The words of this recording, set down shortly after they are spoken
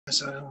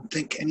as I don't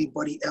think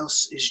anybody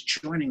else is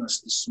joining us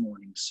this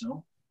morning.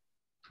 So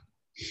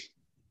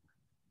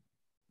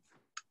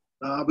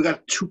we got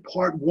a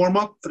two-part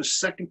warm-up. For the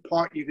second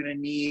part, you're going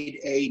to need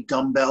a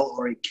dumbbell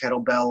or a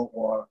kettlebell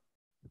or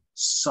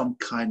some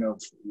kind of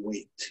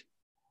weight.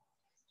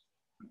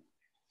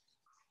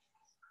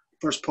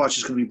 First part's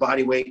just going to be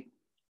body weight,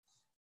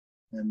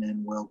 and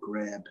then we'll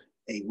grab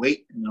a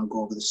weight, and I'll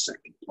go over the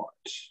second part.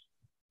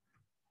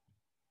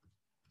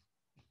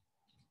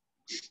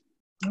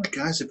 All right,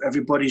 guys, if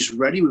everybody's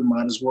ready, we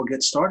might as well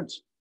get started.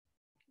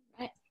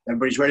 All right.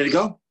 Everybody's ready to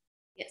go?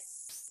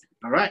 Yes.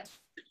 All right.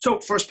 So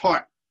first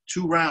part,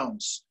 2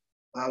 rounds.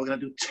 We're going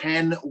to do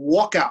 10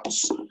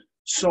 walkouts.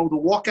 So the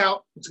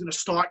walkout is going to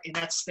start in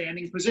that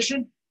standing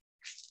position.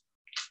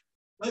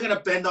 We're going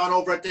to bend on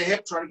over at the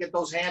hip, try to get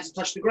those hands to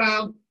touch the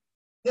ground.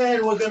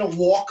 Then we're going to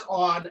walk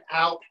on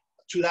out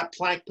to that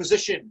plank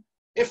position.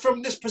 If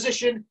from this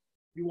position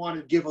you want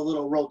to give a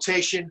little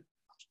rotation,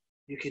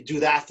 you can do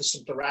that for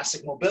some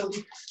thoracic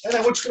mobility. And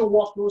then we're just going to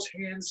walk those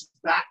hands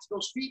back to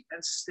those feet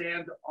and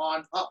stand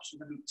on up. So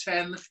we're going to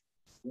do 10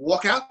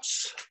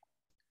 walkouts.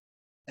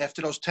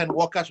 After those 10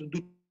 walkouts, we'll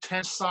do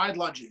 10 side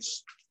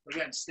lunges.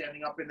 Again,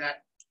 standing up in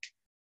that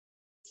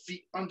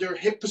feet under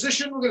hip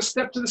position. We're going to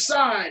step to the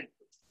side.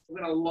 We're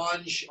going to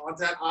lunge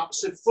onto that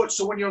opposite foot.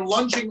 So when you're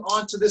lunging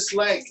onto this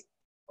leg,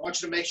 I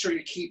want you to make sure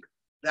you keep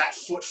that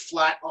foot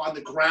flat on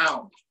the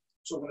ground.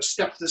 So we're going to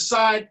step to the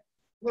side.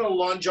 We're going to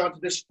lunge onto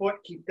this foot.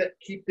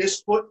 Keep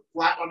this foot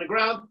flat on the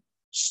ground.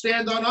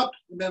 Stand on up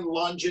and then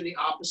lunge in the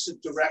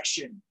opposite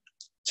direction.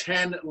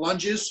 10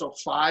 lunges, so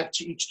 5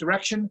 to each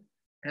direction,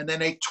 and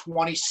then a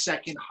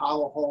 20-second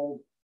hollow hold.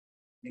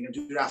 You're going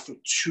to do that for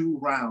 2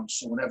 rounds.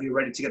 So whenever you're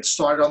ready to get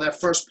started on that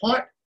first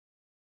part,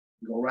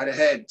 go right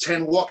ahead.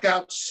 10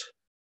 walkouts,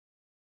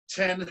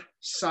 10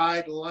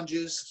 side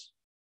lunges,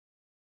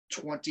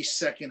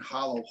 20-second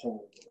hollow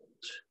hold.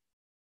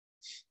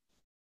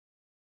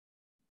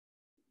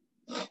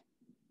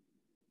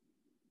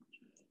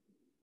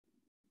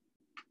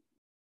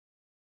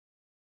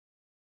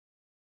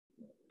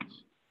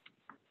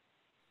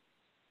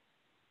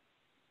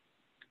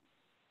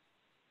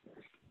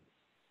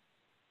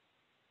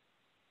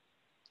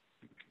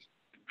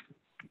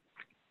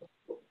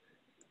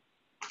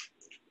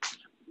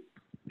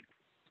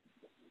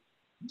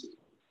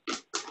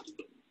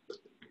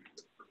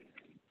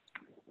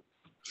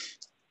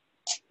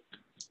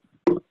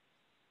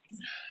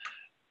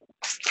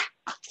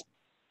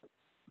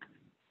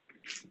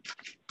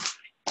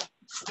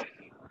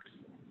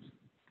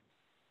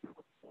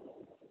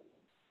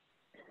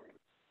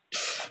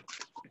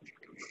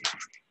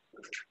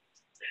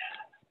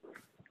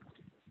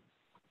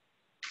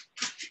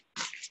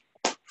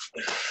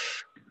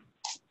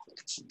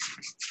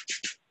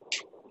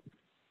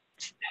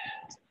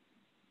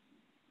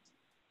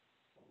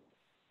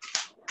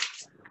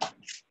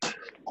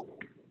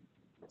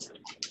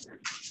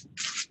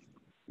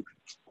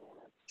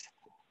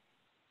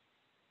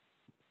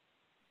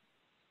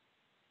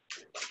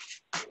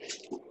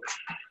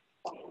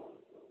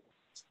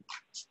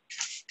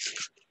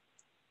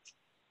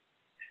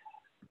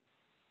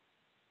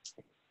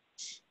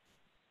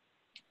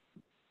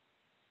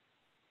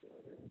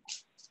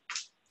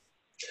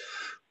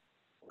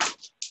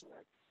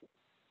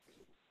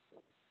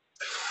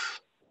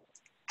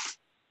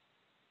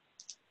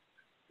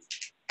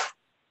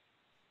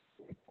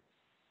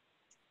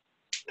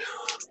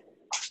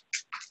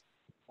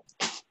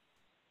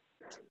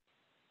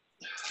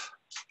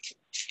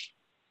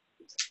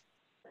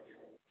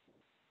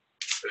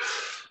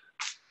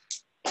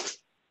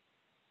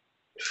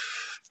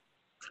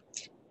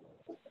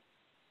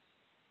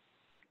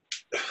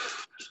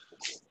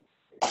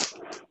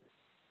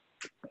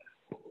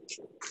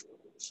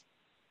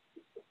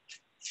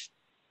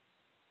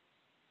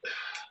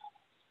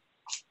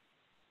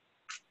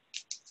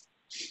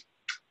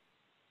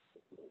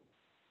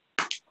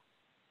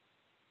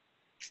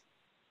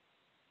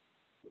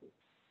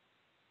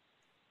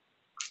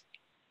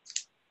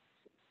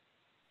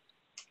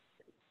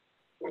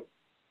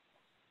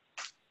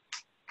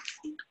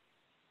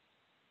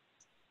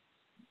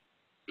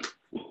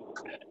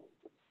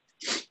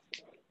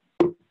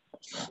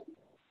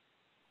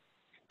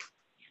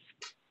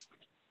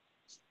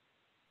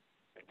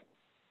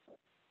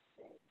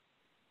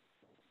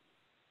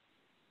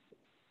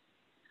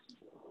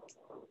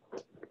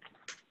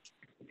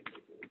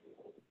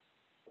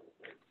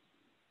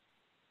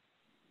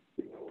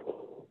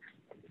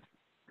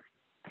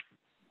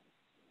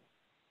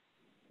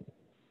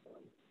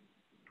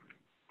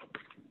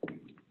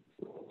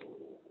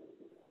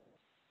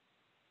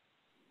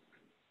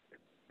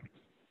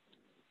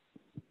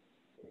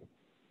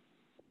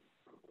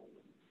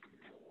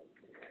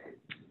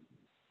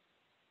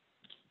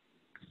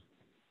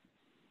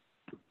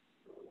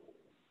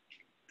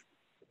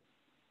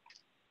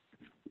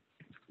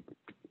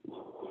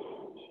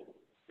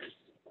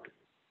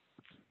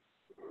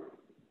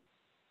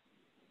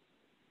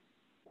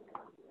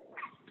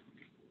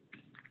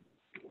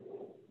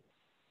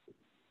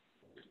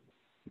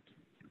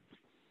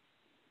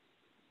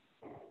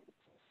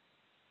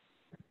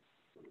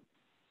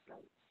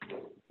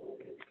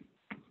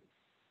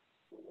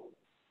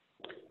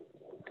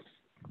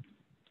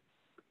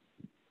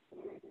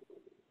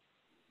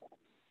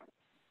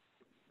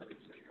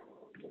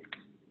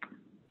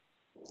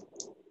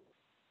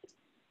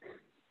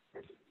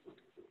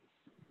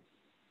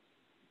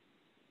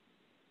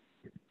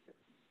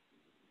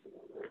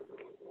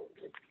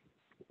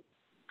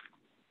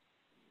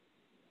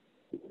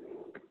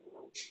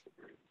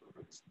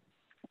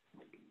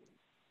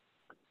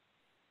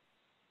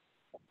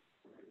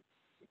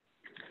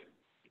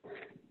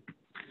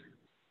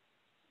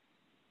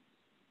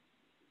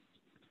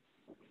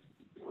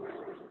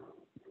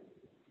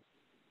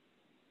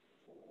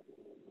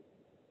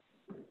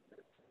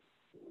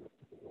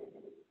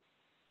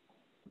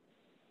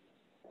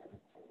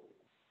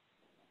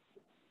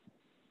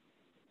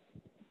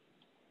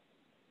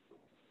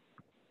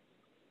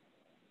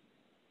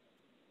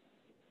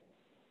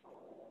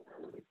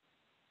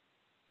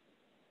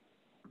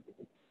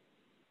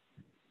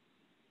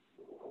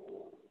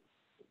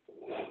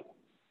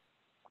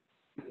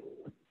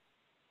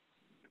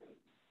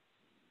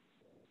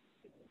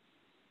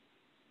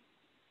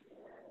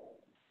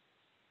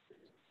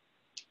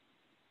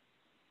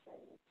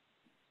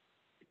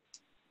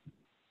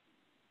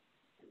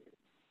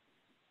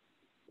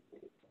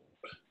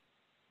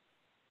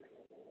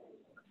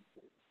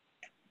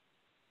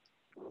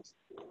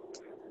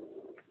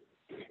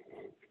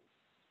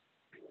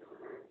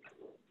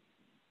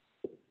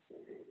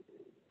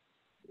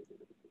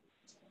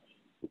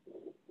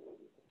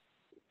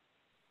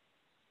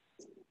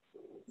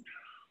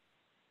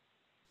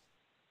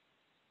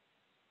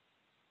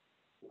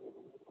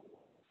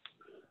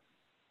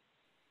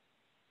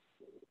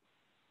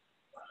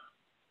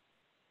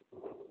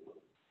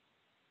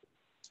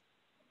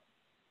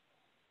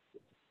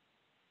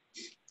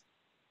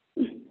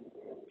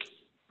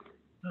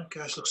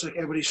 Okay, so looks like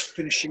everybody's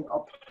finishing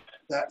up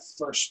that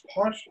first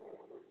part.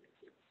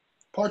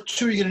 Part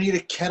two, you're gonna need a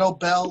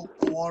kettlebell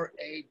or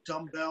a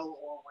dumbbell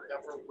or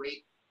whatever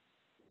weight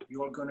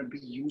you're gonna be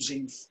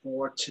using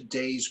for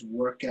today's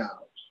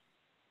workout.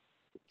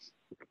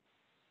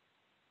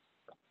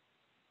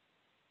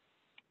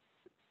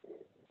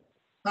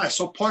 All right,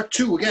 so part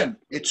two, again,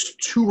 it's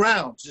 2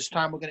 rounds. This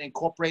time we're gonna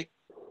incorporate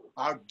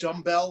our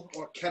dumbbell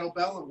or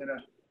kettlebell. I'm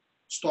gonna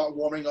start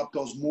warming up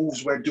those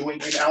moves we're doing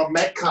in our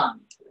Metcon.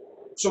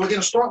 So we're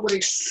gonna start with a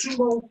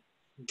sumo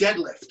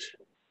deadlift.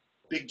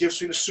 Big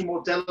difference between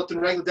a sumo deadlift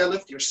and regular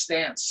deadlift, your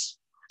stance.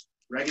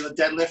 Regular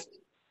deadlift,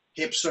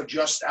 hips are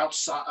just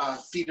outside,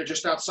 feet are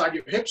just outside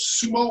your hips.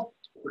 Sumo,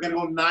 we're gonna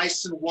go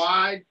nice and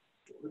wide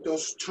with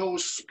those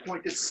toes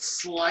pointed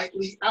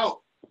slightly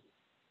out.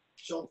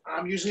 So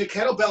I'm using a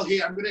kettlebell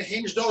here. I'm gonna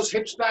hinge those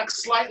hips back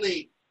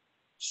slightly.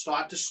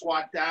 Start to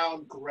squat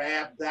down,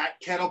 grab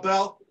that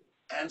kettlebell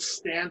and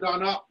stand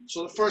on up.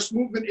 So the first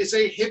movement is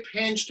a hip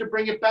hinge to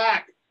bring it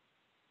back.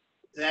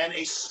 Then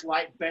a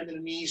slight bend in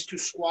the knees to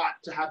squat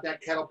to have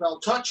that kettlebell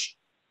touch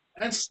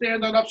and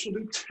stand on up. So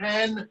we'll do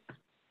 10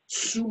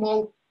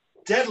 sumo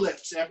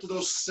deadlifts. After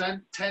those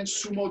 10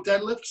 sumo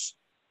deadlifts,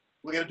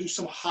 we're gonna do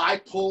some high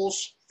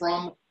pulls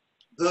from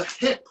the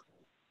hip.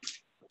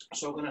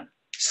 So we're gonna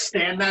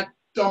stand that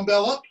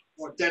dumbbell up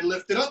or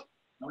deadlift it up.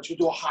 I want you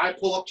to do a high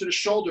pull up to the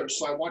shoulders.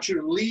 So I want you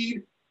to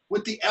lead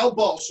with the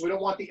elbows. So we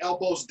don't want the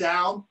elbows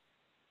down.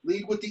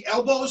 Lead with the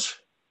elbows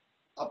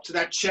up to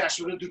that chest.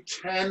 We're gonna do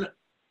 10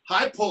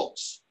 high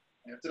pulls.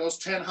 After those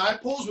 10 high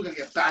pulls, we're gonna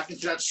get back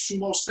into that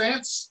sumo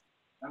stance.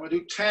 I'm gonna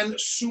do 10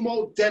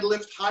 sumo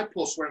deadlift high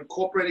pulls. We're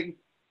incorporating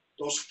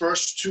those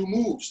first 2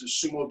 moves, the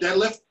sumo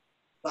deadlift,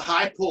 the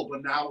high pull,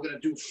 but now we're gonna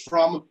do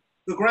from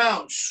the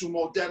ground,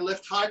 sumo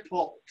deadlift high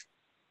pull.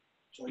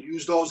 So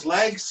use those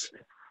legs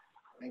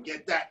and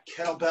get that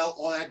kettlebell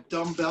or that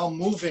dumbbell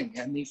moving.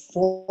 And the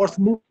fourth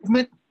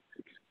movement,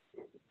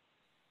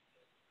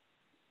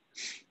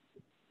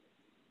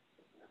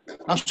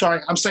 I'm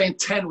sorry, I'm saying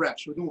 10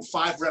 reps. We're doing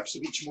 5 reps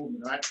of each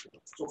movement, right?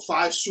 So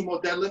 5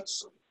 sumo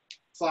deadlifts,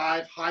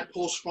 5 high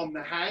pulls from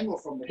the hang or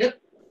from the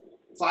hip,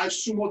 5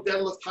 sumo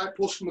deadlift high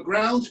pulls from the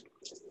ground.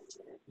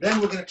 Then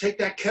we're gonna take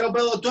that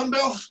kettlebell or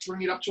dumbbell,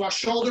 bring it up to our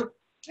shoulder,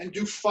 and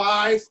do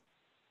 5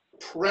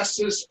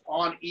 presses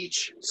on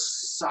each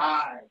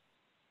side.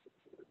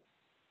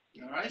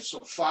 All right, so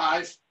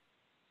 5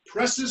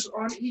 presses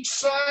on each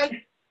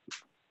side,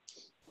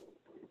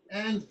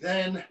 and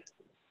then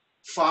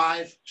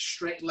 5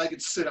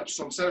 straight-legged sit-ups.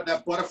 So instead of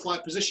that butterfly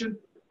position,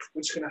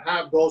 we're just gonna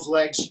have those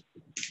legs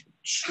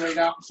straight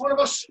out in front of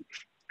us.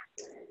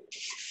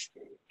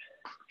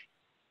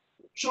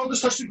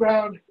 Shoulders touch the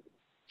ground,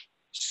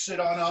 sit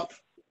on up,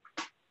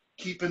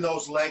 keeping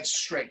those legs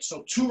straight.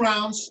 So 2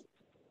 rounds,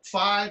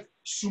 5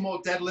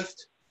 sumo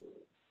deadlift,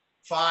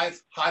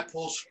 5 high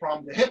pulls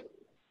from the hip,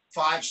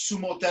 5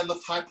 sumo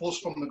deadlift high pulls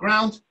from the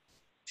ground,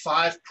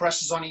 5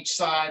 presses on each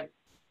side,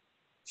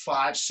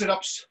 5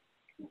 sit-ups,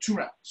 2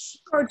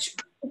 rounds. Coach,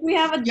 if we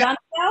have a dumbbell,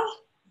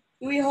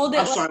 do we hold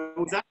it? I'm sorry, what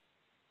was that?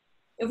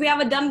 If we have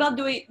a dumbbell,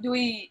 do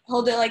we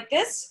hold it like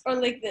this or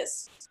like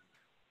this?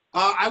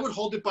 I would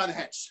hold it by the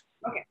heads.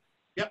 Okay.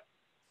 Yep.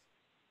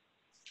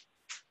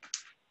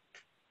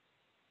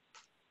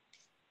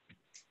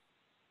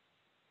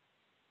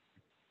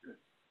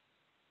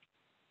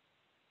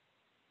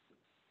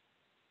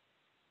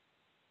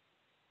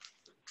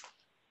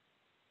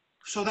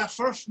 So that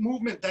first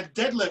movement, that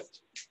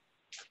deadlift,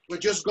 we're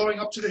just going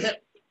up to the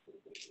hip.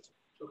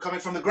 So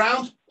coming from the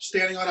ground,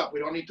 standing on up. We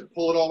don't need to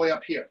pull it all the way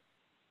up here.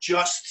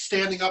 Just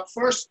standing up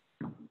first,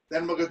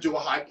 then we're gonna do a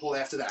high pull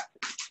after that.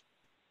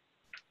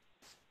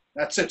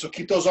 That's it, so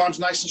keep those arms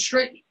nice and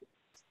straight,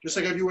 just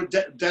like if you were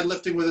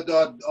deadlifting with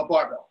a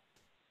barbell.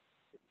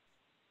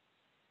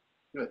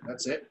 Good,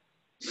 that's it.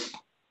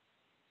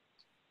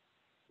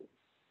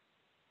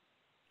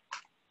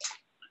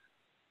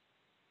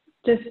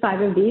 Just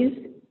 5 of these?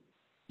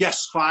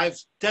 Yes, 5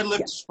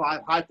 deadlifts,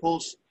 5 high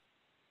pulls,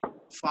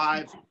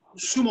 5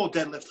 sumo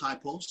deadlift high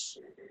pulls,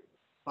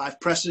 5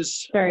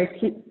 presses. Sorry,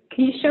 can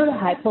you show the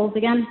high pulls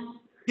again?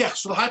 Yeah,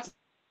 so the high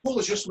pull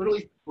is just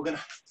literally, we're gonna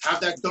have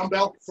that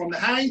dumbbell from the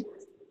hang,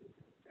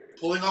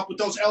 pulling up with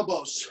those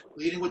elbows,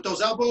 leading with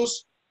those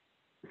elbows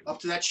up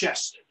to that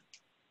chest.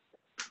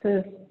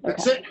 Okay.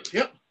 That's it,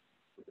 yep.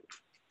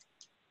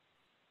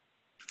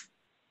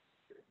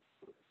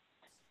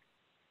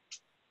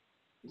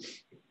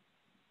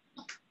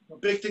 A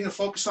big thing to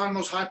focus on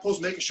those high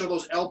pulls, making sure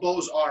those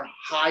elbows are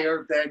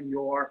higher than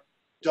your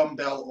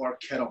dumbbell or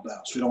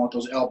kettlebell. So we don't want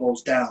those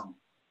elbows down.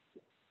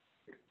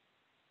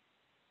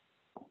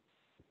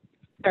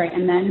 Sorry,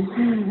 and then,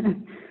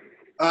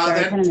 sorry,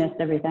 I kind of missed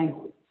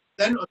everything.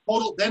 Then a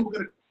total, then we're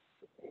gonna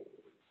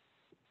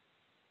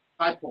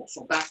high pull.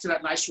 So back to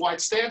that nice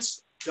wide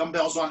stance,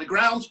 dumbbells on the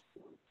ground,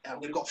 and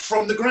we're gonna go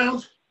from the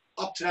ground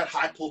up to that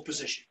high pull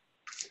position.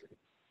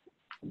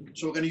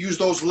 So we're gonna use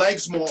those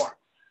legs more.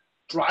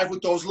 Drive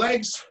with those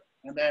legs,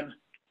 and then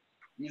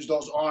use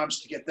those arms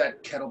to get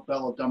that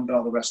kettlebell or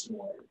dumbbell the rest of the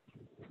way.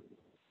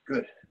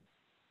 Good.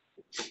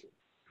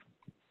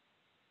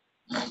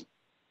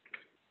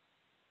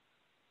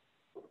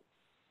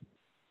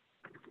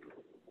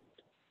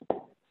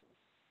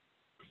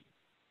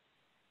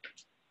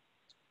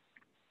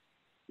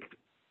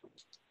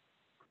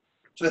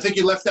 So I think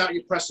you left out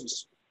your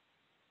presses.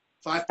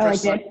 5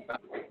 presses. Oh, I did?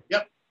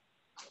 Yep.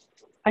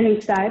 On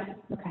each side?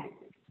 Okay.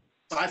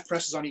 5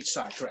 presses on each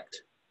side,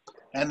 correct.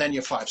 And then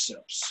your 5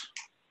 sit-ups.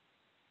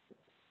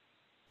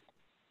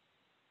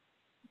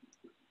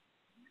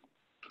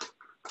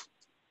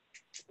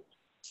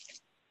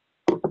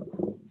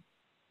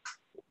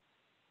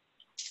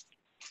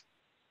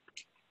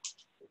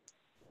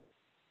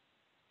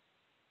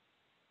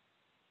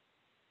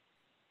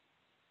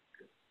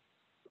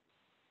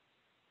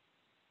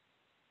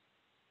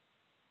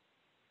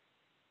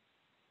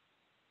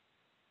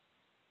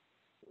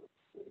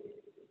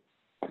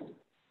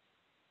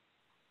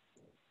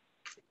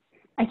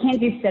 I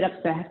can't do sit-ups,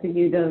 so I have to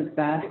do those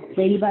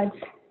ladybugs.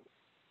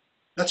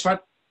 That's fine.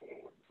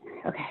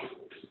 Okay.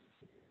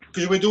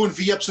 Because we're doing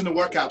V-ups in the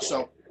workout,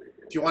 so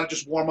if you want to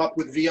just warm up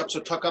with V-ups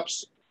or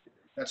tuck-ups,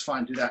 that's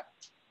fine, do that.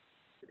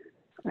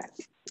 Okay.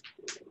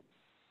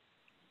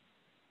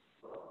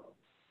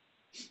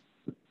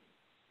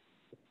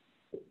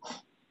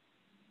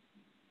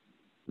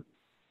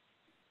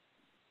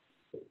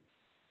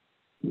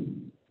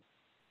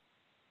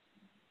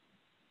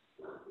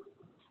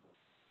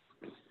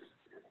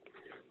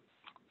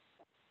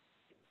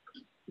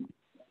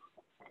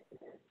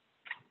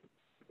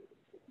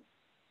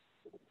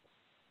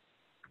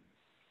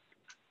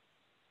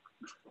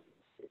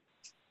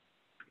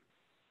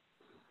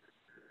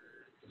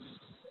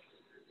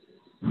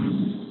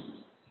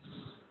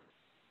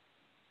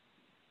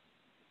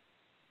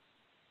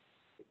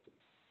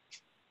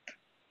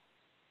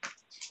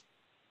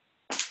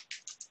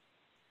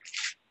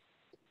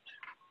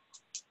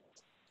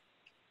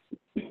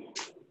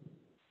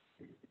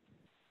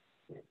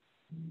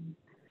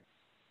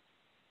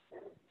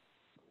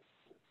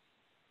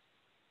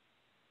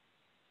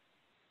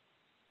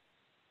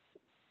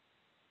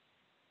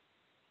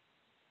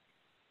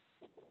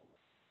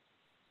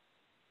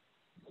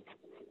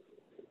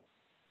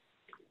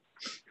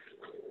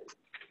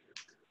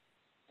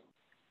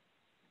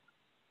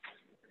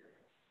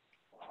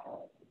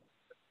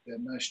 Yeah,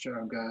 nice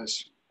job,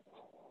 guys.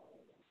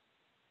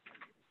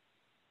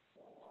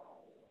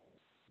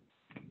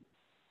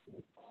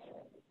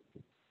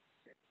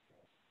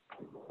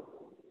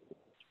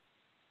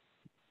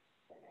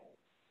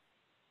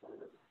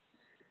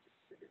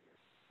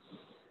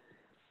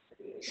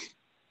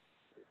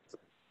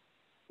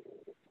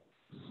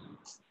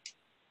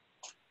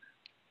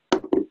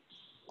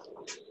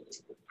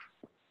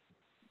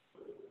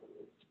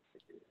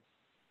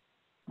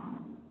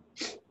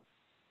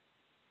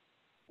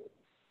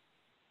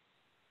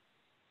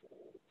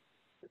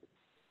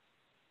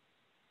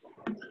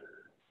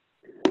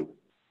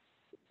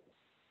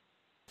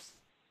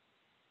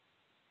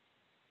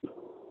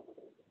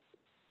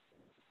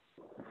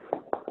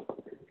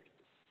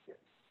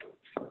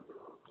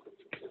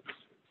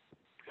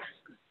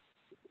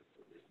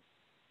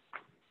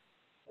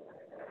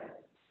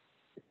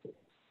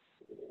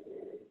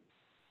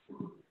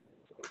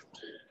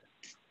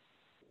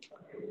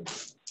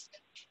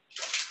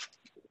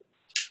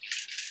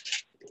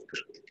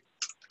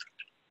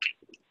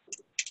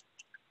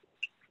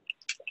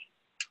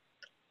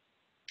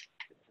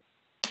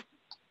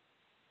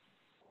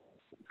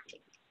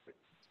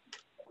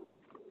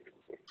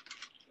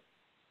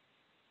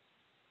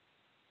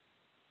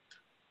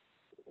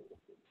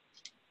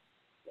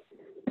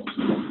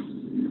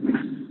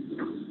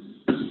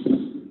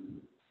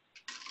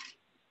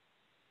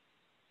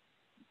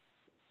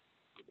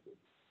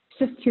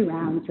 Just 2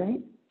 rounds, right?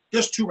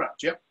 Just 2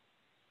 rounds, yep.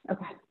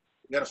 Okay.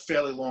 We got a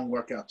fairly long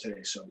workout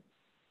today, so.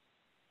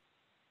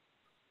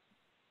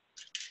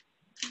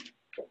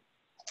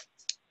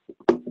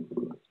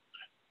 And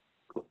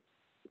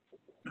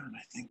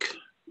I think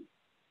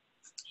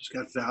just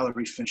got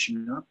Valerie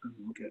finishing up, and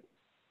we'll get.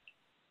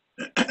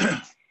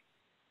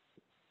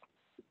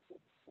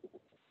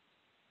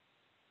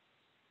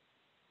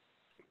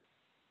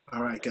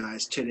 All right,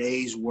 guys,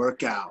 today's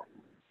workout.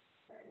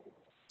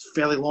 It's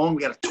fairly long.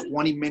 We got a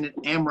 20-minute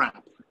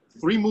AMRAP.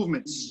 3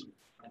 movements.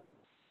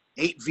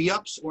 8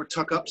 V-ups or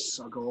tuck-ups.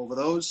 I'll go over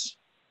those.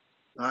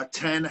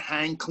 10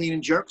 hang, clean,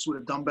 and jerks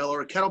with a dumbbell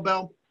or a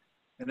kettlebell.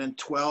 And then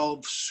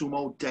 12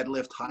 sumo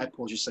deadlift high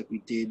pulls, just like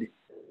we did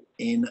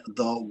in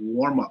the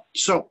warm-up.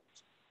 So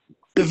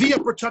the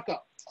V-up or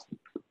tuck-up.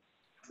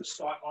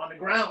 Start on the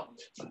ground.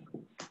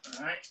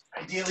 All right.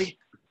 Ideally,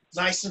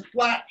 nice and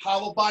flat,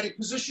 hollow body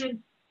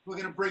position. We're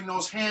gonna bring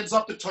those hands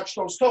up to touch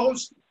those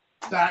toes,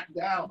 back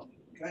down.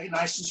 Okay,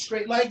 nice and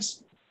straight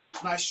legs,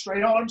 nice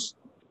straight arms,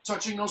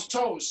 touching those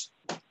toes.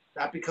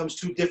 That becomes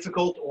too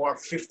difficult, or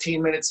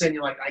 15 minutes in,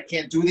 you're like, I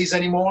can't do these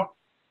anymore.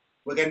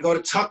 We're gonna go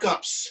to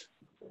tuck-ups.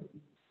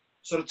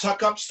 So the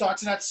tuck-up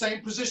starts in that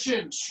same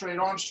position, straight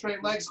arms,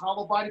 straight legs,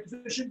 hollow body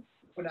position.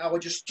 But now we're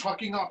just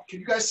tucking up. Can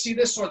you guys see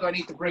this, or do I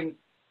need to bring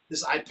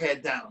this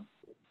iPad down?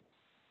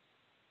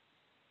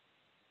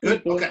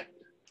 Good, okay.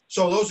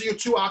 So those are your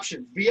two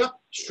options. V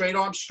up, straight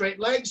arms, straight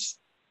legs,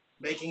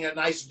 making a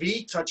nice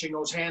V, touching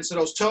those hands to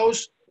those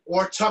toes,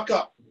 or tuck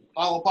up,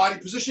 hollow body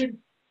position,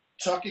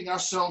 tucking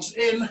ourselves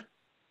in,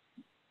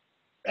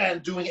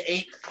 and doing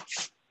 8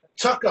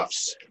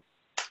 tuck-ups.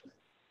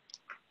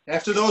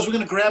 After those, we're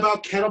gonna grab our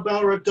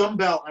kettlebell or a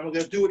dumbbell, and we're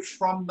gonna do it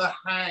from the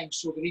hang.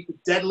 So we're gonna need to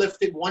deadlift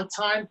it one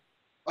time,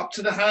 up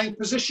to the hang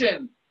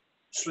position.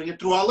 Swing it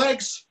through our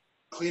legs,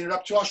 clean it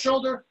up to our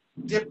shoulder,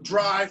 dip,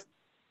 drive,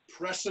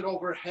 press it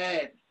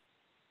overhead.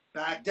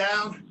 Back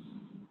down,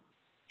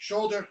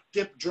 shoulder,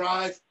 dip,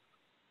 drive,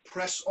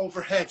 press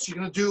overhead. So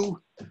you're gonna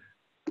do,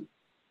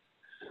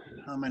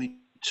 how many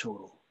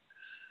total?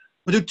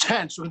 We'll do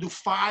 10, so we're gonna do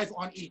 5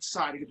 on each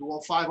side. You can do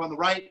all 5 on the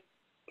right,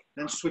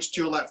 then switch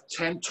to your left.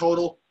 10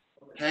 total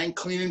hang,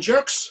 clean, and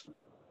jerks.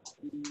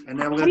 And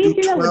then we're How gonna do you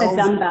do do that 12. with a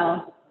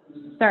dumbbell?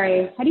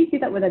 Sorry, how do you do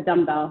that with a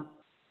dumbbell?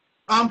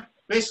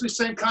 Basically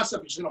same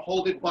concept. You're just gonna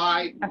hold it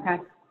by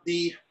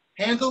the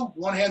handle,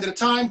 one hand at a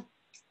time.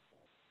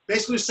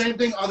 Basically the same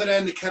thing, other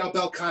than the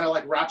kettlebell kind of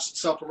like wraps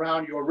itself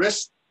around your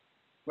wrist,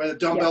 where the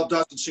dumbbell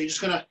doesn't. So you're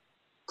just gonna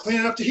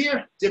clean it up to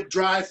here, dip,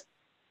 drive,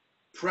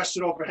 press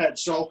it overhead.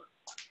 So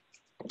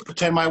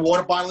pretend my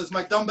water bottle is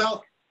my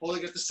dumbbell,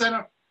 holding it at the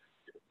center,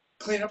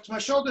 clean it up to my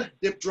shoulder,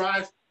 dip,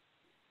 drive,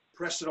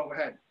 press it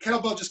overhead.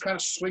 Kettlebell just kind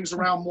of swings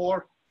around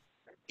more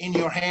in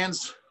your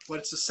hands, but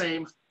it's the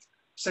same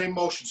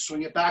motion.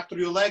 Swing it back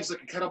through your legs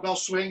like a kettlebell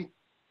swing,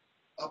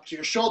 up to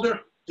your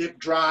shoulder, dip,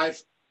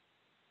 drive,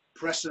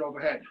 press it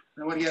overhead.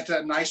 And when you get to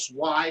that nice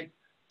wide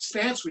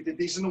stance, we did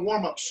these in the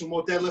warm-up,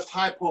 sumo deadlift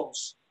high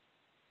pulls.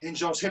 Hinge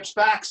those hips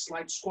back,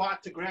 slight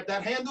squat to grab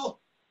that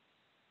handle,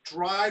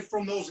 drive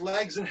from those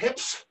legs and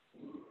hips,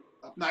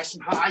 up nice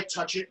and high,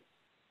 touch it,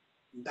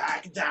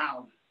 back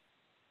down.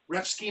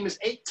 Rep scheme is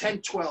 8,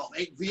 10, 12.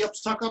 8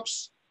 V-ups,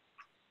 tuck-ups,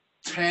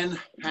 10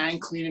 hang,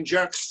 clean, and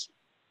jerks,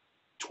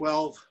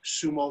 12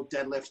 sumo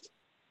deadlift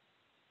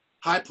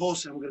high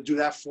pulls, and we're gonna do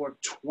that for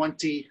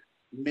 20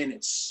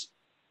 minutes.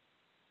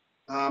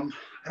 I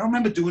don't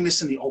remember doing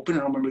this in the open. I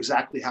don't remember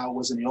exactly how it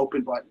was in the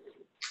open, but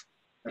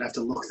I'd have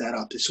to look that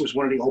up. This was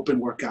one of the open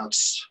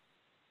workouts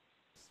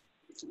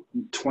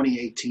in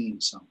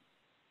 2018. So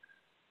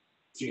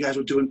if you guys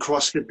were doing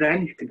CrossFit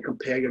then, you can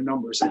compare your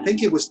numbers. I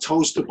think it was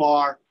toes to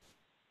bar,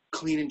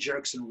 clean and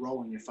jerks, and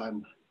rowing, if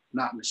I'm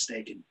not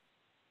mistaken.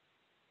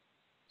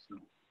 So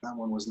that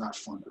one was not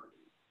fun.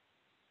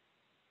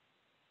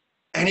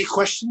 Any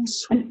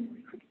questions?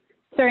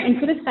 Sorry, and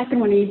for the second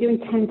one, are you doing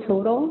 10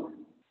 total?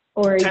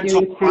 Or are you 10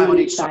 doing total, 10 5 on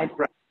each side?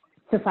 Right.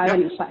 So 5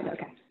 on each side,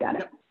 okay, got it.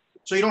 Yep.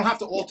 So you don't have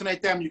to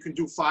alternate them. You can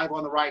do 5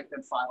 on the right,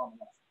 then 5 on the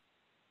left.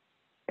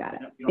 Got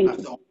it. Yep. You don't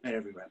have to alternate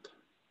every rep.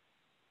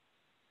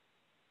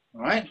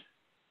 All right.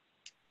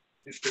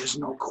 If there's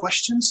no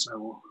questions, I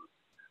will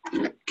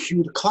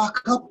cue the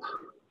clock up.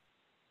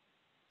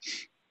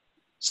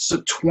 It's a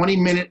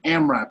 20-minute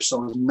AMRAP,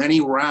 so as many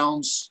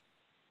rounds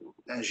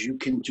as you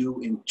can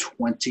do in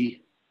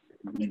 20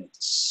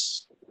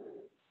 minutes.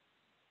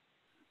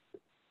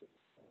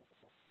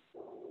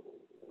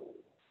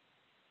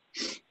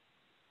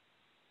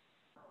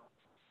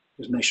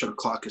 Just make sure the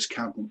clock is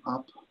counting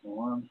up. Hold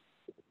on.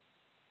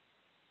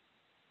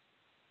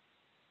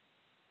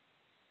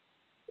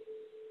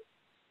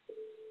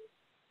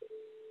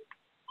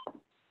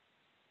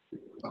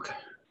 Okay.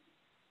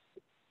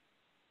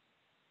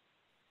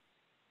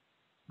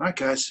 All right,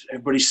 guys,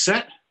 everybody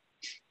set?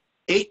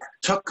 8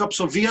 tuck-ups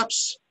or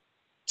V-ups,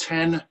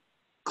 10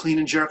 clean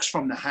and jerks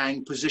from the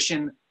hang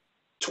position,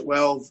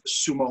 12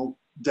 sumo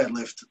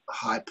deadlift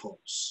high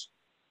pulls.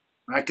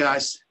 All right,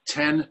 guys,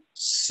 10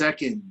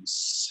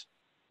 seconds.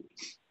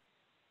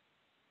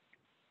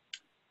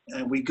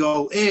 And we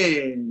go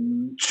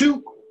in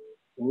 2,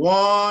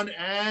 1,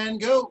 and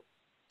go.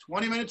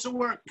 20 minutes of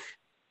work.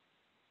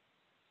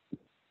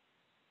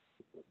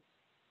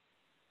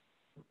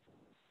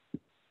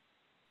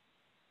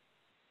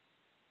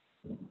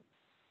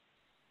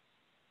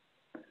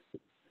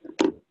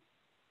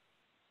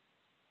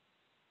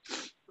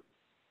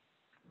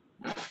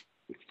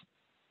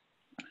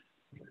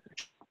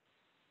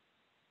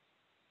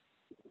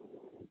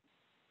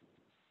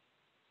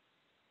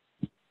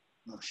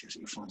 Oh, she has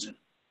earphones in.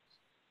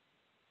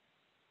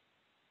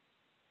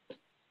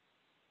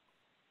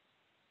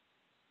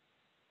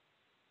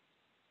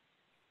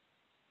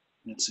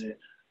 That's it.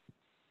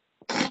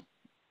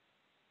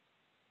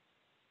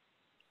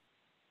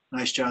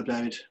 Nice job,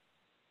 David.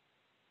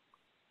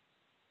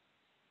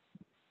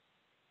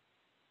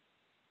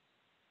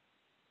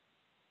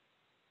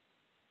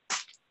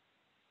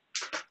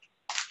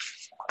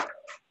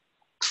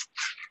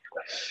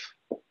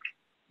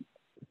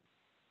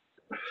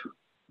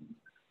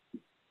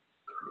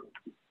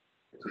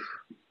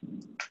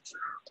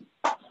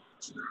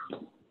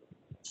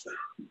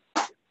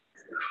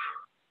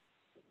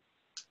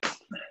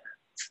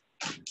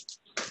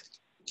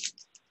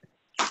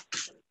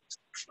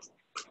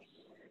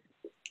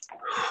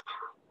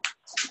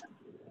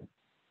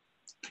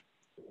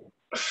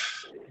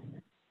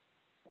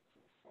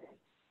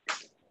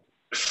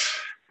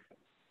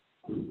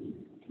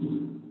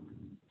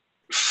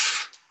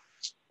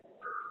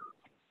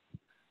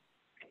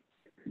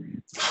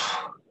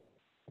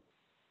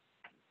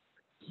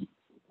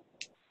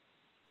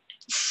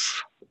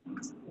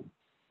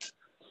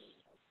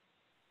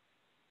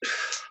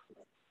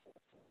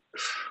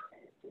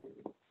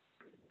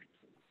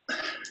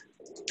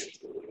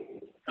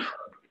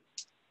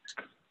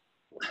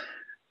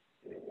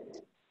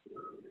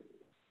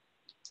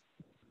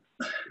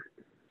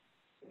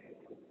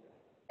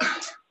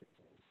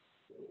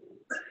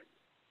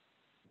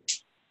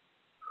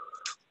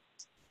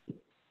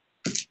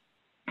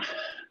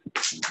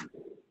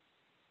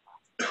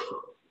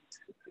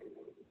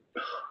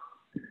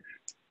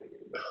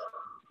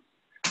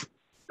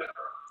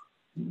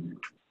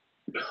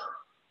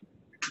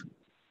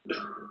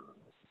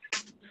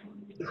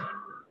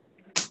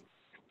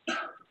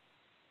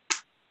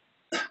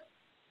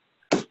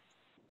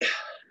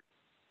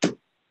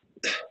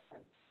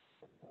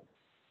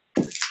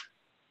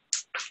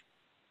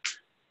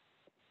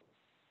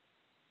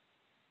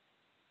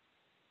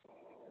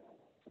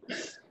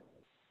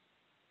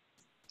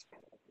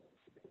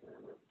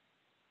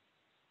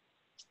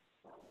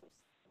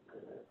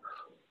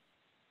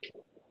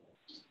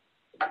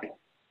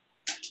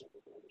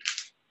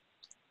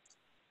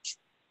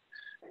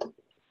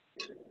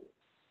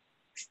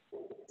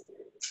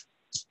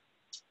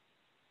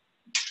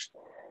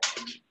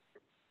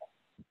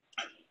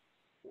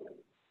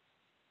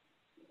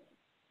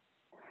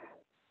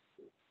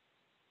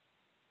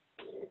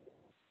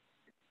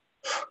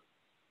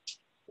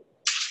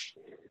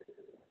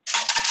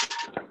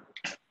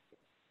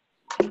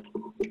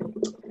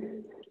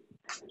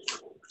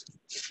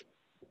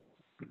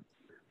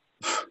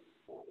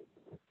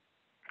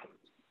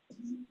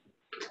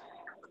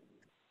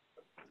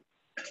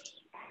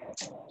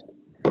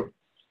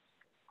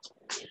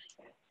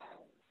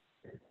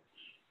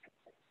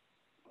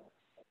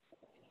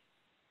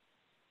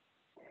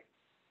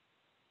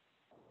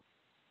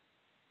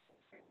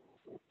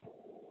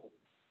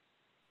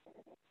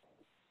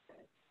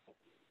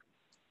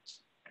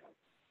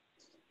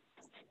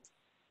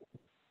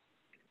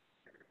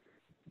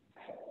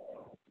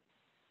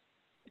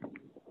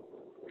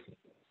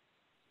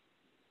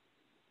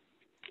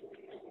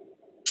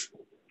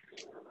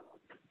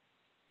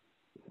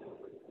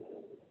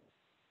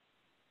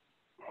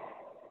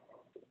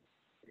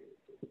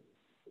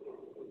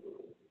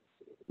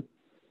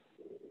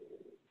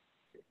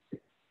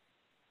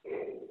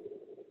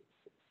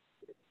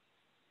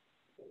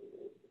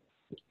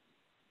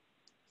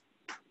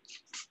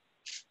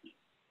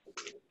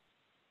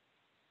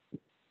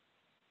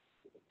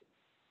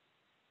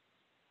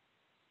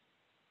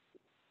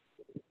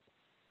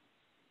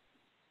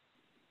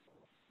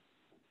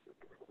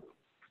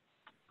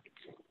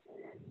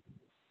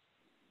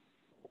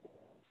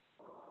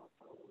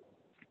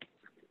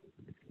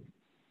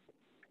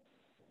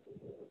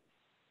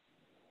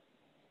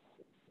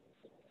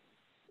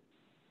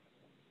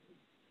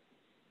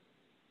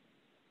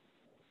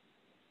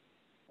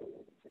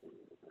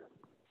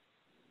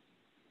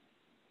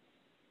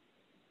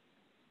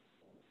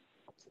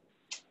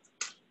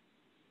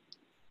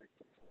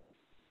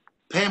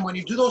 Pam, when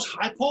you do those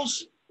high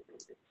pulls,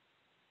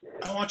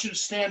 I want you to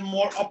stand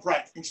more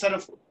upright. Instead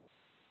of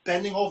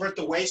bending over at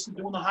the waist and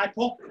doing the high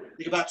pull,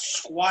 think about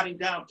squatting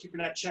down, keeping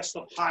that chest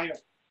up higher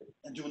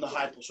and doing the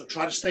high pull. So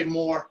try to stay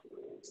more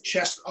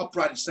chest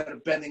upright instead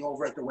of bending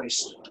over at the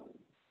waist.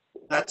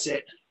 That's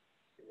it.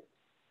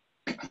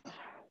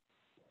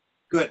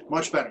 Good,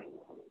 much better.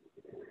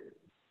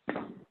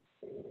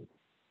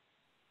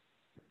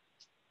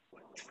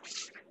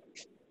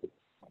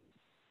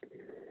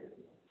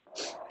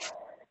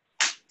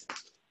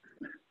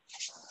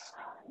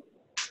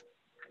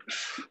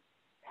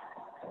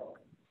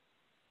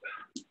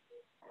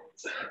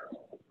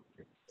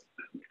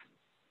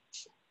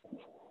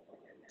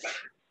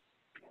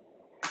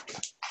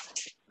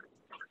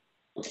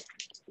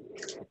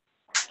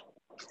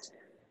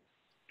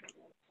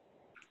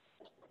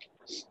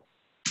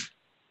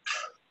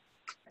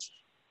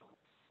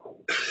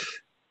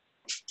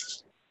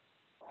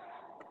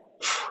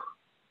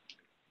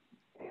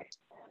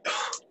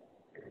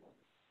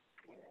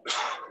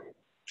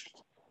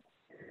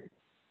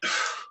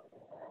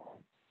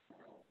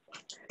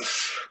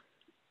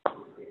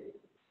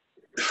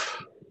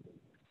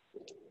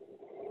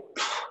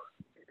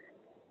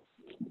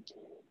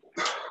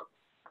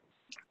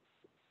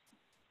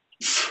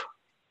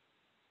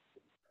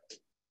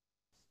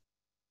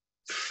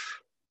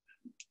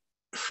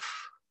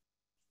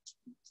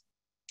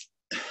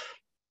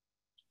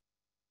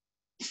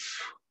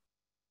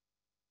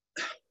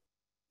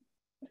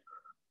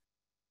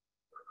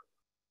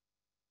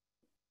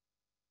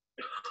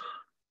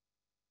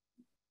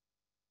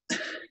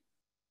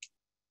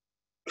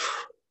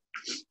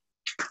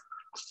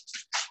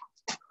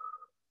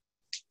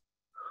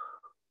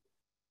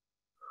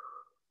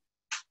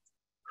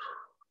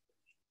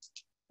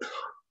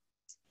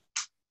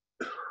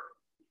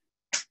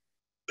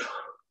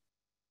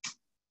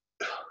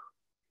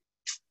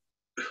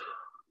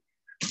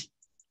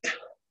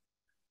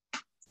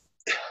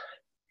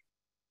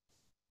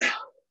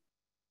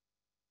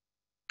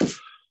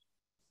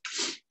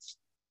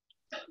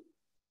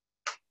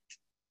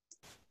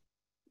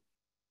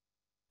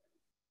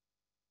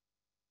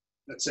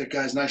 That's it,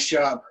 guys. Nice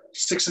job.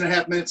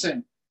 6.5 minutes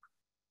in.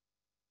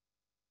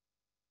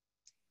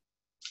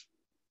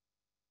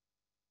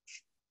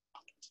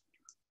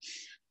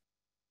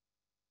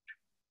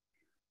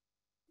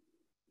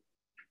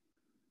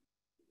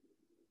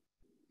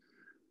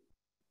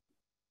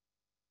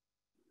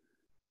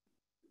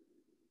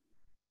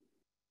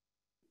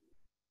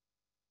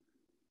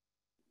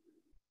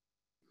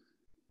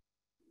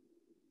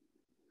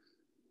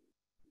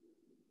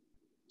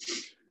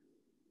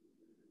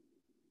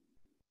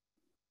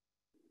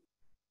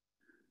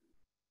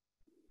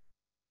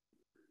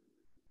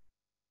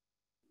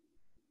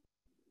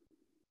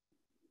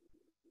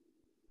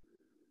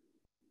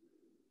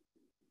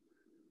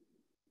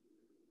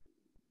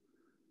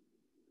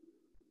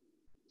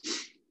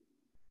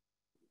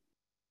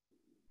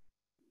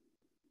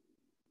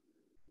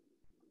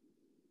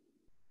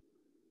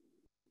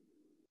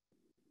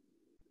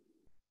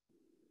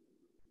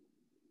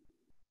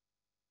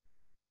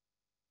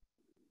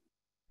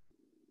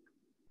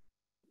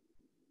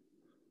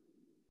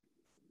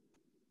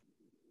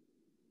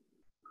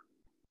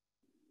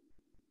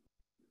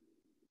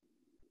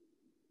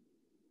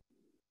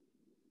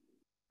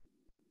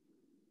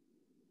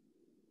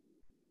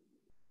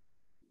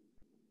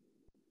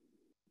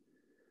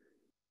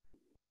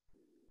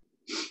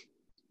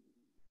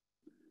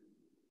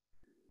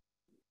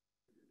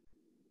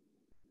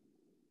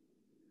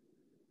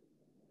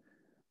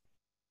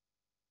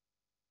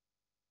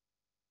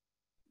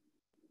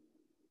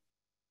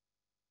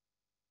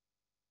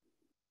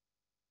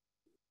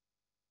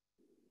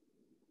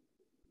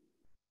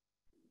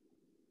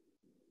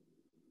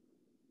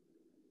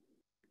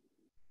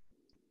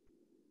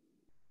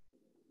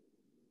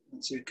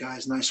 That's it,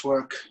 guys. Nice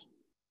work.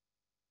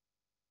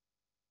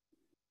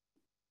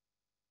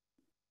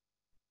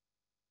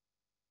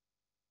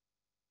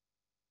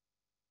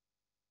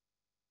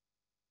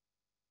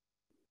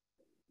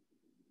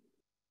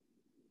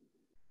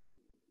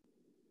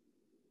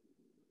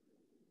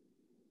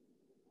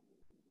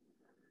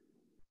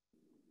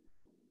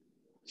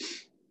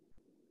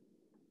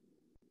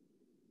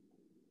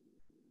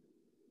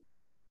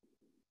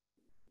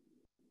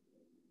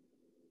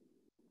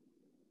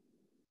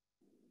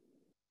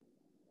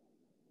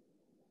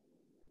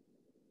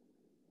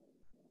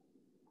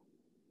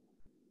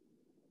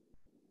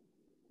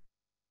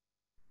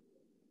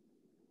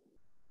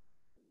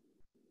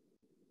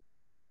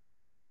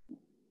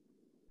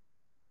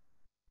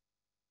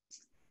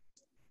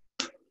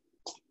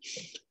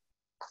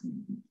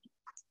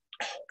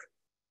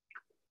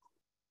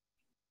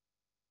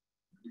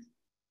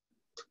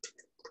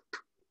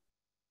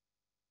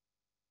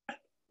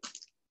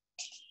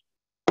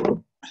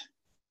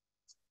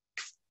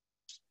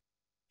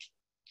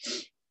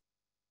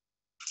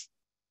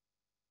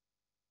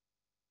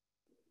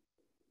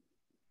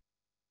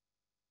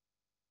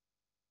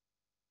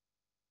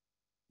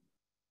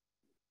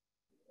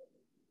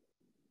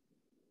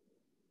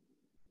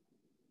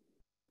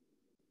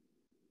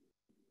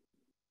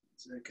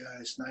 That's it,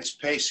 guys. Nice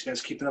pace. You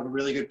guys keeping up a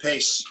really good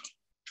pace.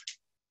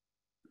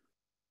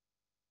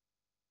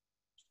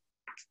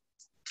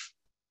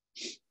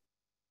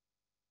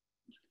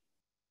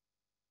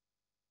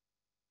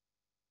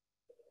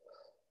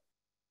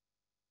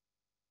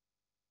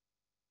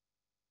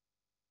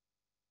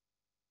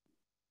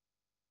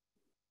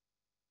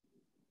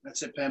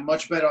 That's it, Pam.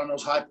 Much better on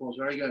those high pulls.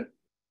 Very good.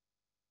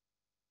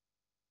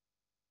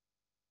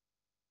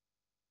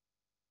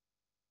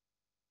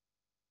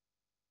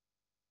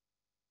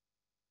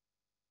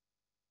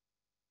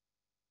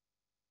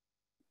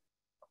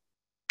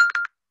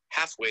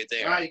 Halfway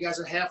there. All right, you guys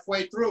are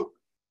halfway through.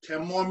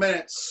 10 more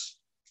minutes.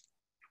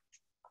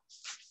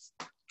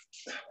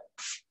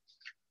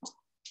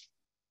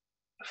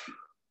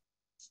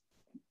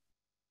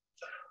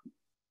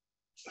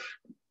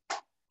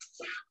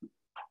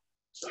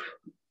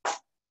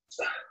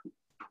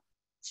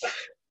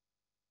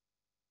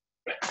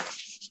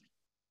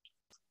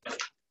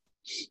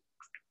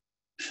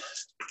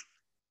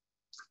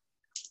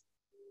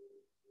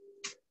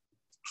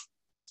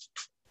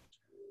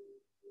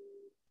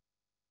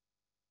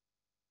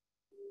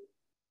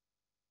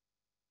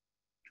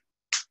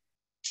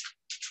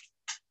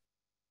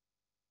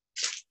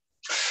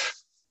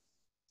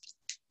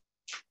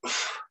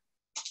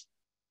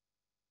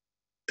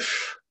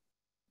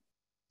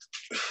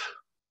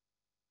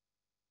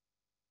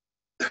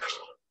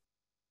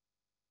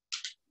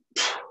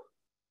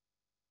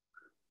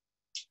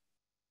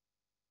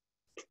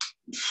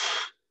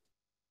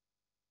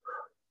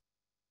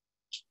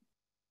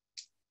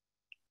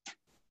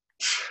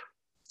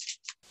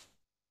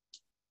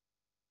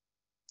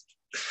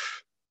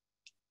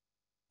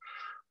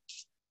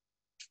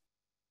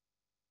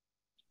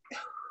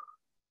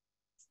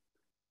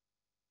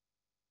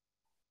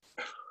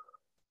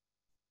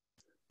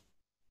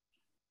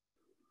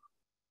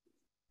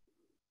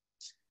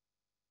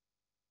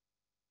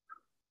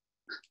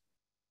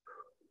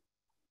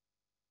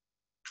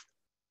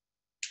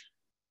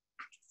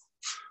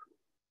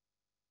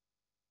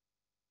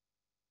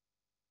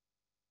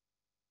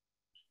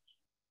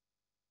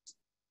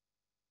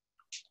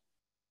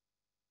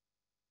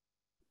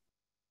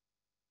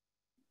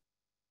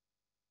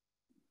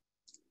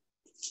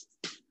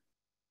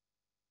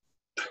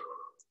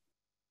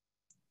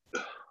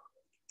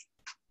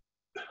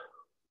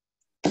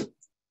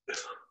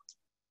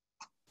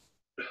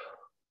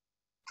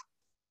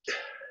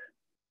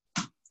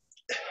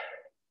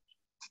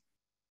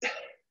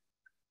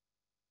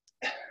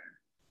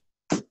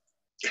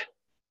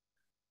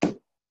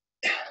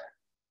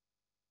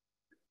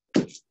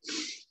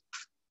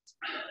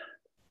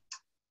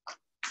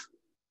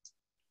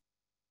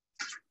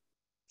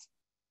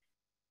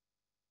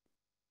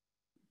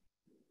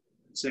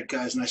 That's it,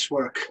 guys. Nice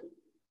work.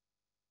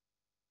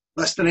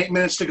 Less than 8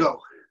 minutes to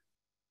go.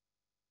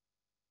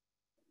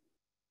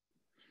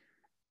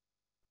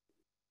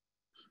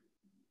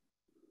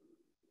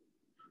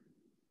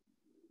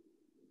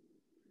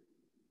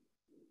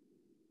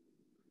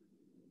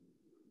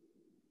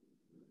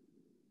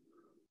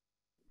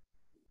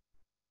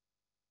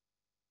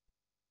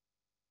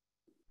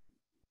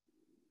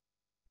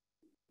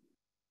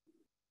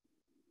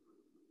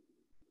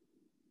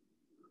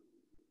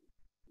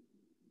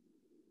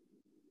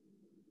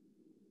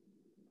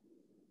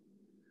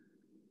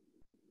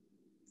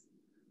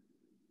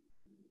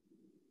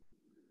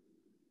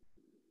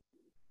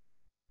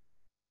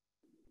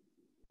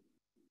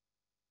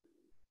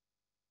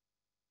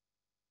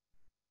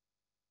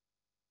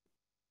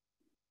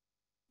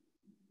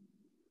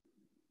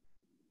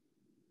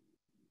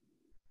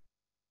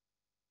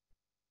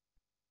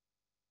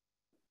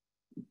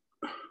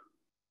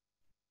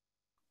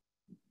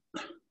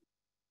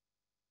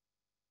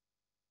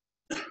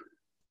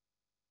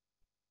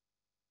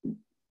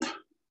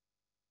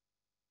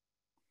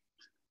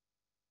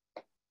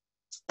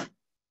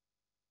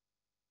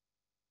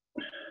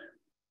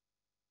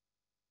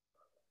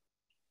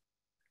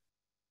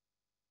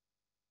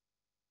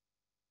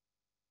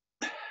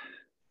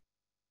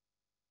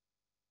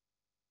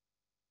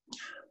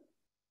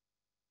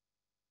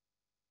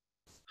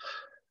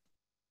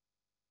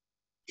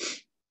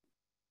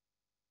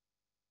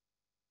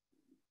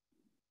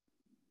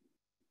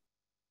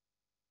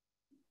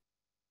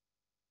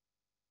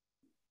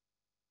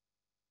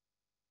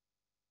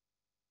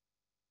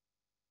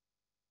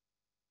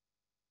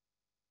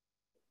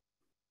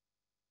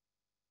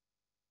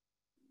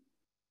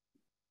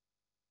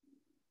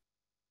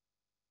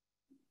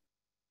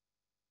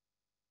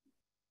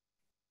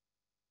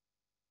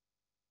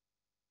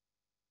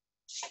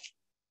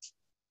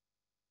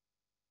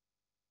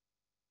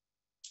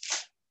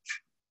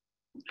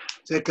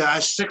 That's it,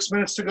 guys. 6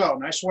 minutes to go.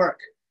 Nice work.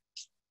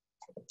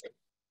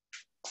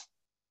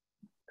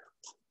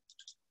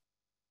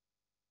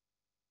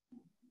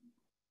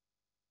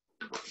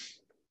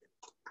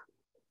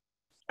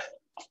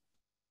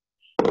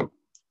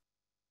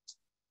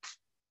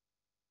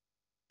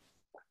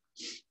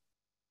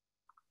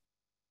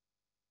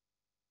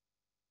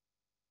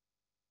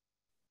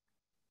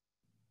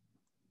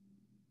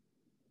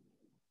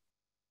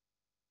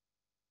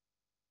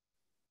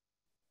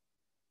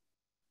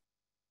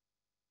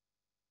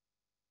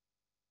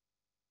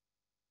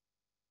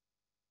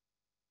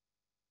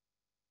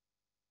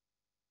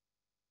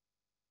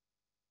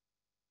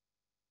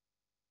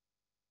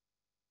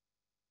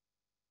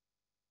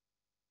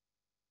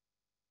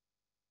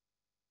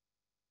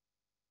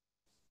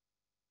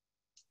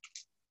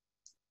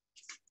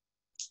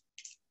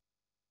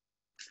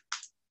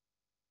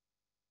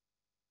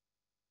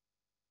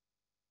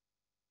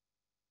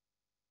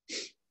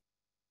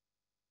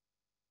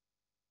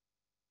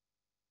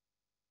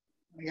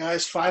 Hey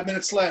guys, 5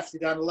 minutes left. You're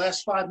down to the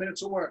last 5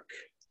 minutes of work.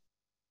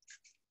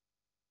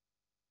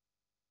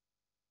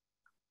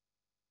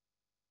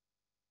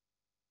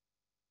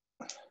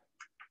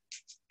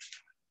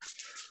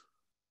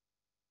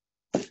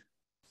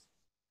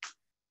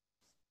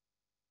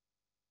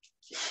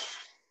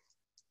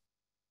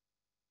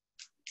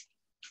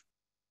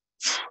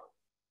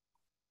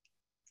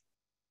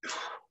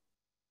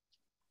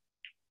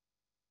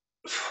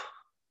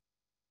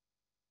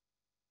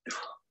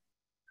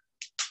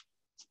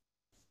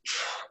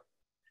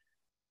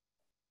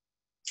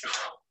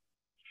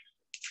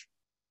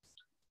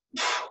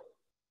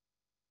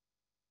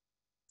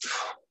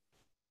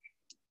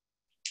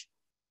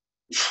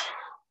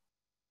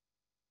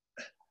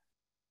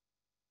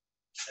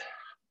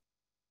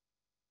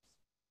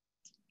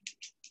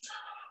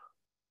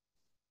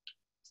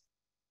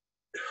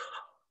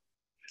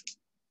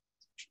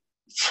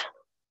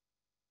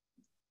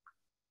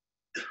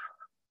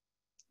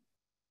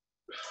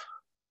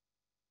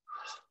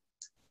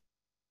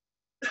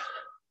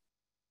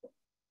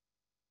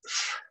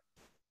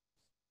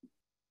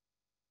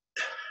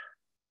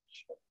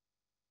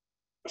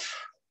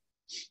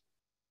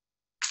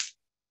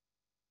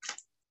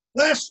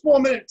 Last 4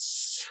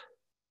 minutes.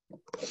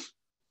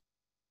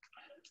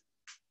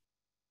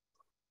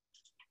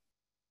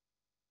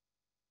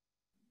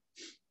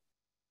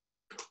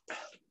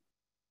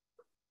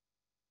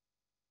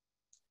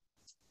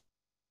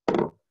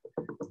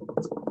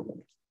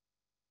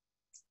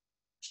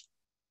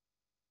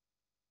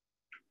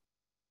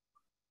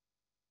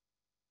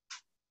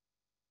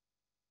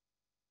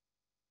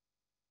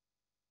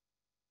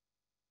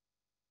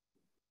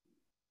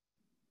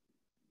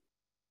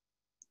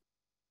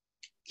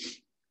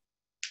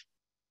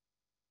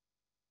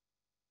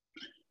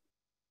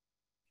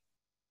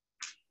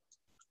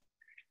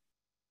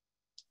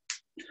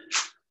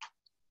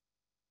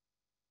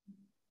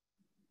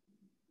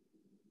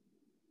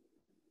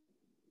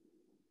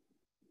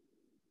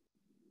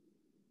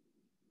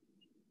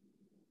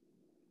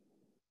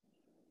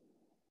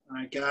 All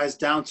right, guys,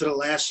 down to the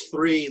last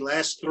 3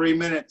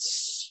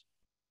 minutes.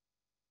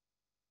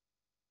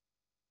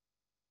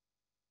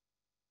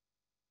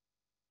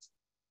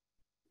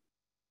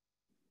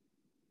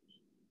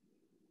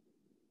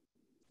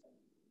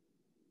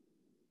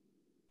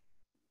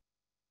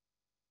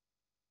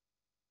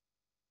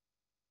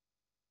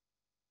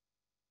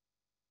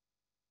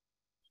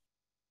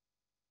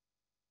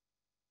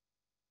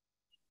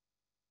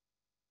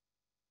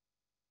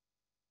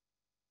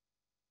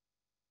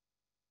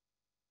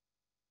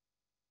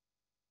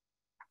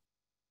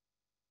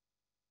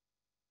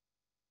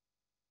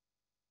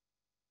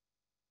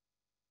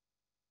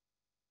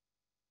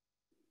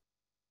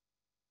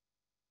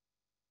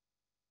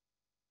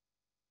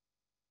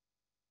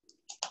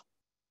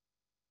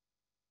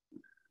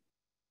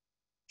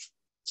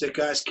 That's it,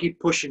 guys. Keep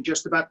pushing.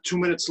 Just about 2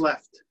 minutes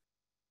left.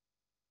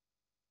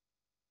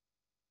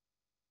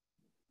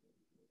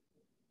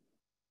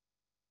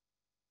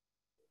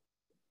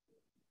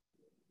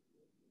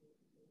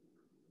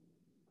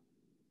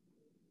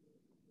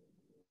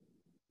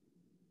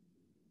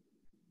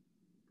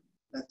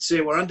 That's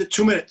it. We're under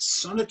 2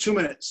 minutes. Under 2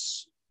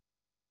 minutes.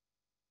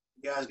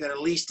 You guys got at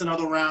least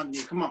another round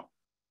in you. Come on.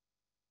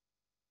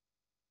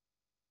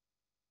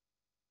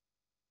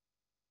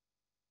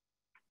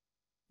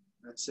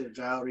 That's it,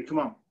 Valerie. Come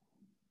on.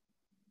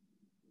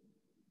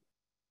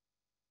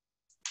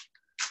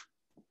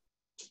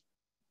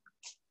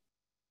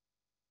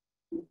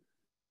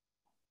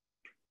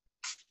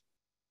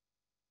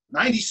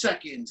 "90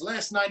 seconds.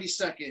 Last 90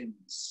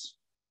 seconds.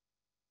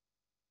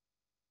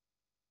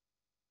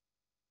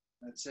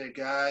 That's it,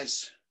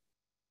 guys.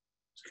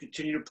 Let's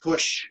continue to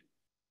push.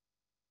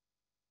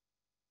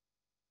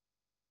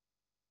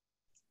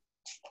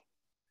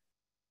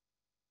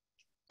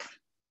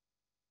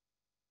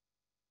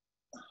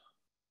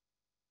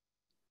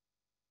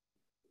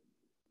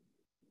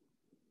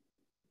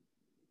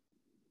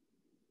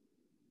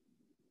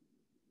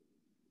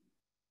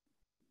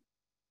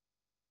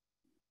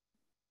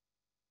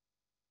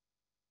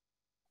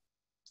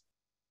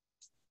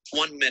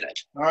 One minute.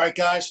 All right,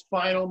 guys,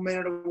 final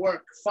minute of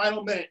work.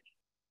 Final minute.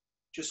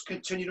 Just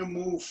continue to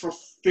move for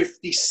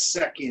 50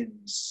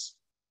 seconds.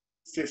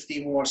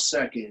 50 more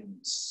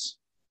seconds.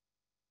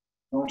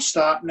 Don't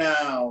stop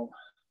now.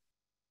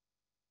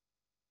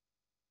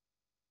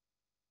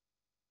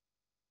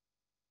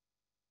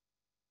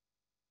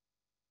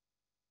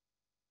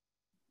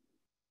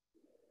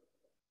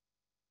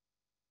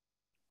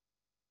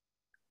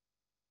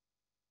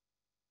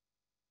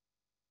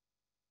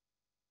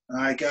 All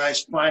right,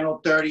 guys,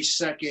 final 30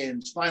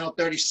 seconds. Final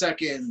 30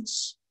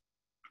 seconds.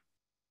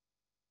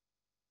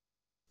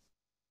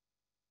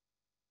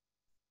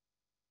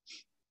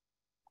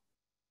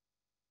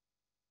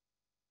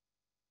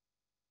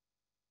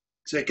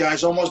 That's it,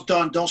 guys, almost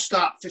done. Don't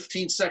stop.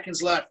 15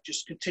 seconds left.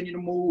 Just continue to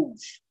move.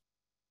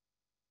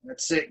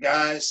 That's it,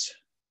 guys.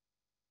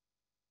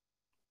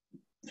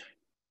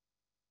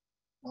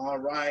 All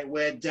right,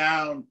 we're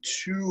down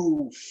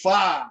to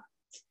 5,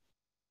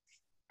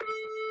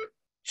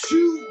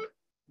 2,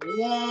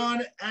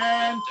 1,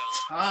 and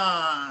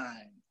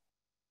time.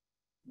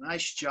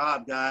 Nice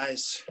job,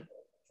 guys.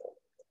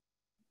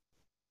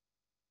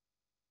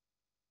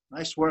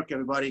 Nice work,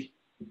 everybody.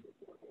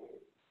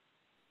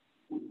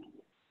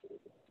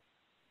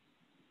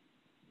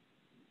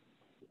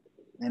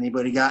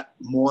 Anybody got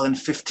more than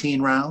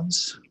 15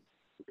 rounds?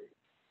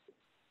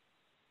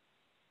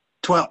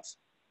 12.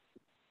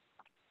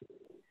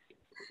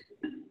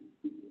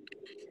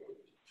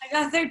 I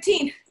got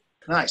 13.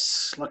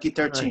 Nice. Lucky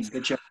 13. Nice.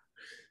 Good job.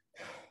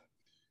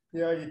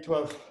 Yeah, I did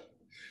 12.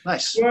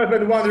 Nice. 12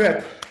 and 1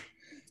 rep.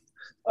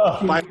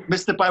 Oh.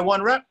 Missed it by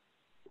 1 rep?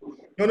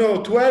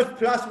 No, 12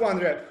 plus 1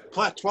 rep.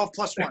 12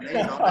 plus 1. There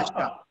you go. Nice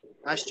job.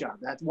 Nice job.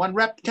 That 1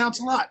 rep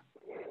counts a lot.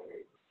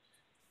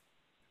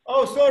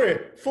 Oh,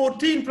 sorry.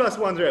 14 plus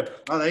 1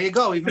 rep. Oh, there you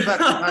go. Even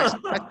better. Nice.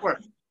 Nice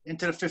work.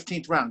 Into the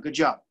 15th round. Good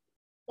job.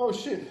 Oh,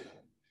 shit.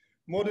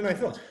 More than I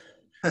thought.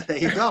 There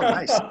you go.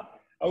 Nice.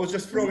 I was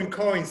just throwing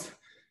coins.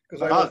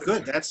 Oh,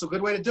 good. That's a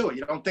good way to do it.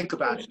 You don't think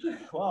about it.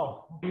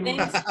 Wow.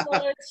 Thanks so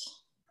much.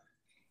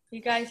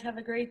 You guys have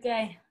a great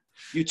day.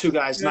 You too,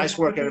 guys. Nice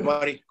work,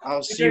 everybody.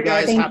 I'll see you Okay,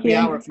 guys. guys. Thank Happy you.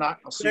 hour. If not,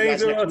 I'll see you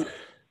guys Thanks a next lot. week.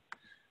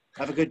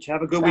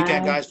 Have a good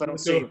weekend, Bye. guys. If I don't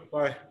see you.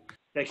 Bye.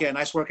 Take care.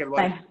 Nice work,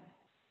 everybody. Bye.